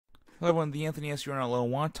Hello, everyone. The Anthony S. You're Not Alone.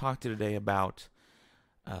 I want to talk to you today about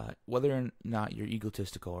whether or not you're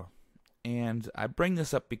egotistical. And I bring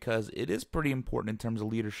this up because it is pretty important in terms of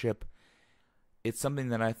leadership. It's something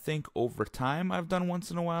that I think over time I've done once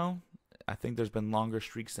in a while. I think there's been longer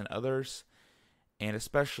streaks than others, and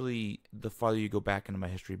especially the farther you go back into my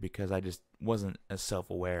history because I just wasn't as self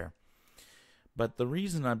aware. But the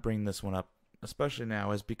reason I bring this one up, especially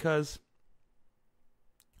now, is because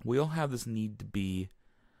we all have this need to be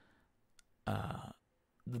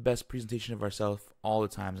the best presentation of ourselves all the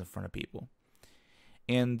times in front of people.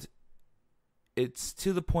 And it's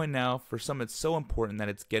to the point now, for some, it's so important that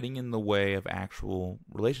it's getting in the way of actual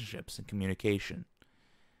relationships and communication.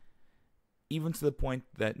 Even to the point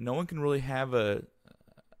that no one can really have a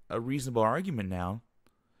reasonable argument now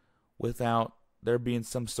without there being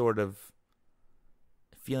some sort of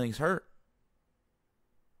feelings hurt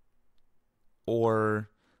or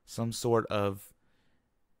some sort of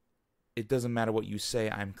it doesn't matter what you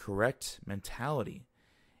say, I'm correct mentality.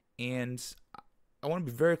 And I want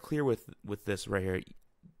to be very clear with this right here.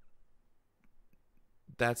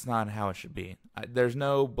 That's not how it should be. There's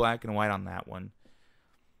no black and white on that one.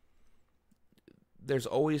 There's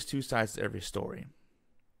always two sides to every story.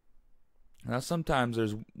 Now, sometimes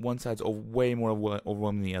there's one side's way more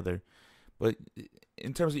overwhelming than the other. But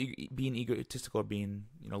in terms of being egotistical or being,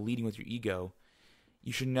 leading with your ego,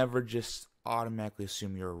 you should never just automatically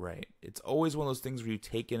assume you're right. It's always one of those things where you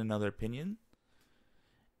take in another opinion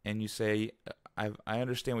and you say, I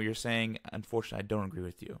understand what you're saying. Unfortunately, I don't agree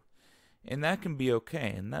with you. And that can be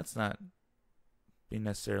okay. And that's not being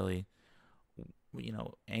necessarily,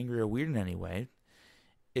 angry or weird in any way.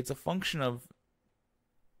 It's a function of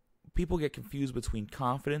people get confused between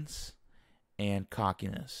confidence and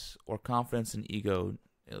cockiness, or confidence and ego,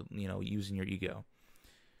 using your ego.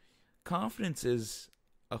 Confidence is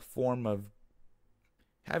a form of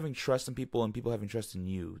having trust in people and people having trust in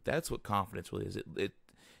you. That's what confidence really is. It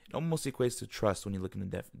almost equates to trust when you look in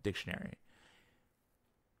the dictionary.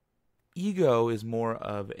 Ego is more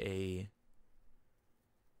of a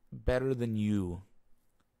better than you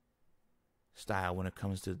style when it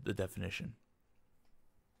comes to the definition.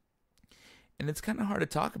 And it's kind of hard to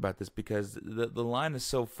talk about this because the line is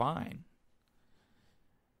so fine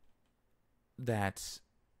that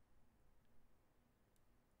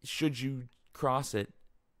should you cross it,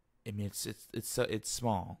 I mean, it's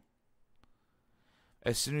small.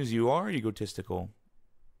 As soon as you are egotistical,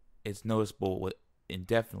 it's noticeable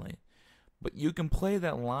indefinitely. But you can play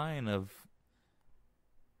that line of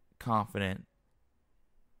confident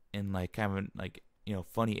and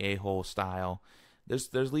funny a-hole style.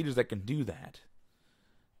 There's leaders that can do that.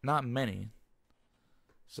 Not many.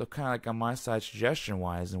 So kind of like on my side,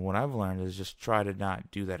 suggestion-wise, and what I've learned is just try to not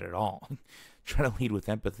do that at all. Try to lead with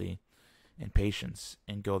empathy and patience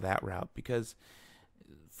and go that route. Because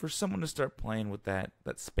for someone to start playing with that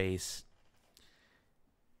space,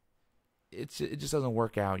 it just doesn't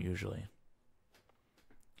work out usually.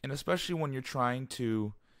 And especially when you're trying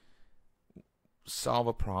to solve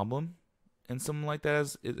a problem and someone like that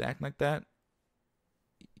is acting like that,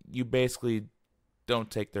 you basically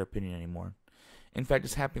don't take their opinion anymore. In fact,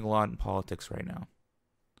 it's happening a lot in politics right now,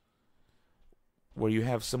 where you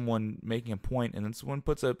have someone making a point and then someone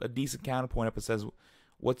puts a decent counterpoint up and says,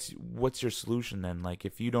 what's your solution then? Like,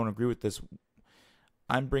 if you don't agree with this,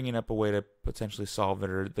 I'm bringing up a way to potentially solve it,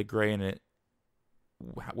 or the gray in it,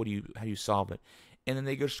 how do you solve it? And then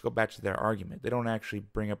they just go back to their argument. They don't actually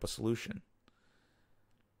bring up a solution.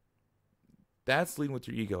 That's leading with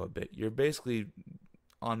your ego a bit. You're basically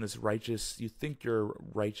on this righteous, you think you're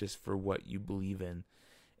righteous for what you believe in,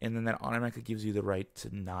 and then that automatically gives you the right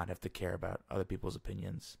to not have to care about other people's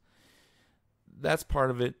opinions. That's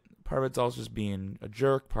part of it. Part of it's also just being a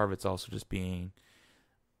jerk. Part of it's also just being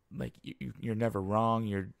like you're never wrong.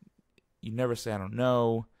 You never say I don't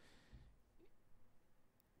know.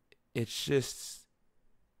 It's just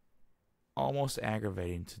almost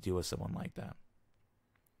aggravating to deal with someone like that.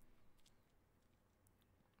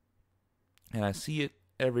 And I see it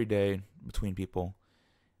every day between people,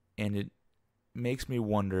 and it makes me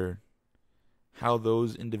wonder how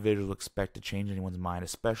those individuals expect to change anyone's mind,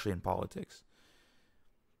 especially in politics.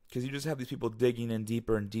 Because you just have these people digging in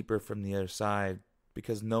deeper and deeper from the other side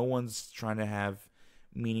because no one's trying to have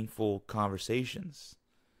meaningful conversations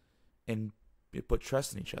and put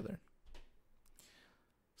trust in each other.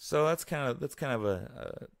 So that's kind of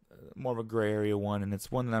a more of a gray area one, and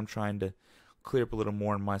it's one that I'm trying to clear up a little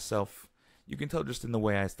more in myself. You can tell just in the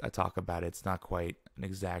way I talk about it, it's not quite an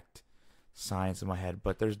exact science in my head,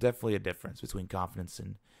 but there's definitely a difference between confidence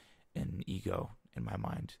and ego in my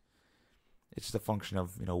mind. It's just a function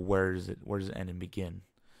of where does it end and begin.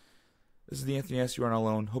 This is the Anthony S. You Aren't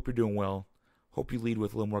Alone. Hope you're doing well. Hope you lead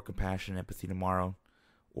with a little more compassion and empathy tomorrow,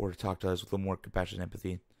 or to talk to us with a little more compassion and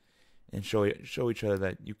empathy, and show each other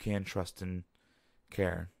that you can trust and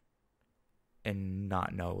care and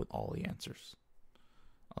not know all the answers.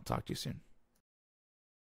 I'll talk to you soon.